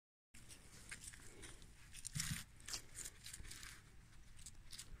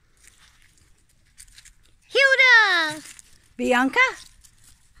Bianca?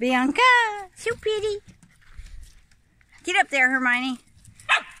 Bianca, so pretty. Get up there, Hermione.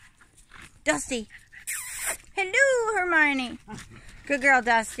 Dusty. Hello, Hermione. Good girl,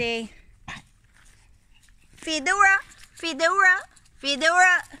 Dusty. Fedora, Fedora,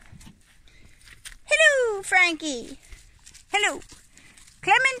 Fedora. Hello, Frankie. Hello.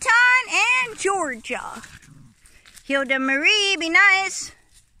 Clementine and Georgia. Hilda Marie, be nice.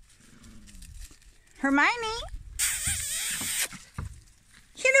 Hermione.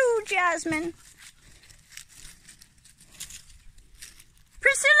 Hello, Jasmine.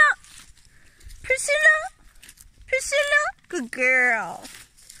 Priscilla. Priscilla. Priscilla. Good girl.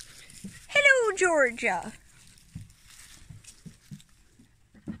 Hello, Georgia.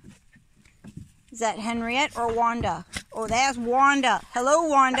 Is that Henriette or Wanda? Oh, that's Wanda. Hello,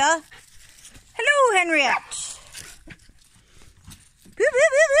 Wanda. Hello, Henriette. Boop,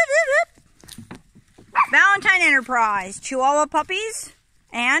 boop, boop, boop, boop, boop. Valentyne Enterprise, Chihuahua puppies,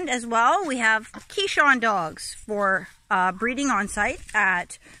 and as well we have Keeshond dogs for breeding on site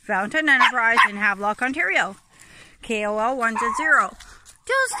at Valentyne Enterprise in Havelock, Ontario. KOL 100.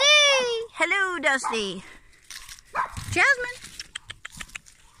 Dusty! Hello, Dusty. Jasmine.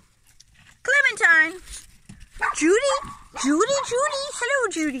 Clementine. Judy. Judy, Judy. Hello,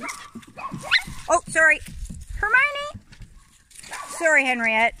 Judy. Oh, sorry. Hermione. Sorry,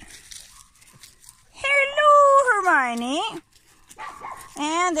 Henriette. Hello, Hermione.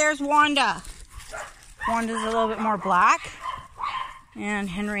 And there's Wanda. Wanda's a little bit more black. And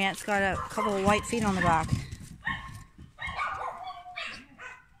Henriette's got a couple of white feet on the back.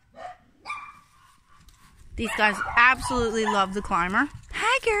 These guys absolutely love the climber.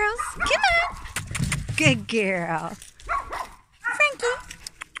 Hi, girls. Come on. Good girl. Frankie.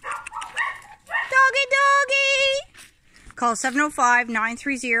 Doggy, doggy. Call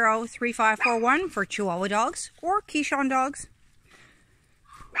 705-930-3541 for Chihuahua dogs or Keeshond dogs.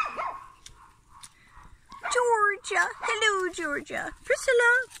 Georgia. Hello, Georgia.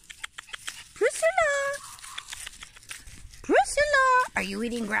 Priscilla. Priscilla. Priscilla. Are you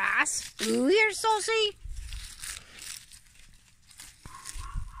eating grass? Ooh, you're saucy.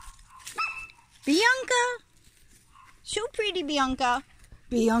 Bianca. So pretty, Bianca.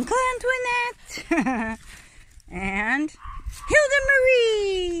 Bianca Antoinette. And Hilda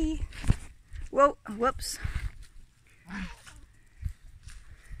Marie. Whoa, whoops.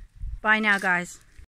 Bye now, guys.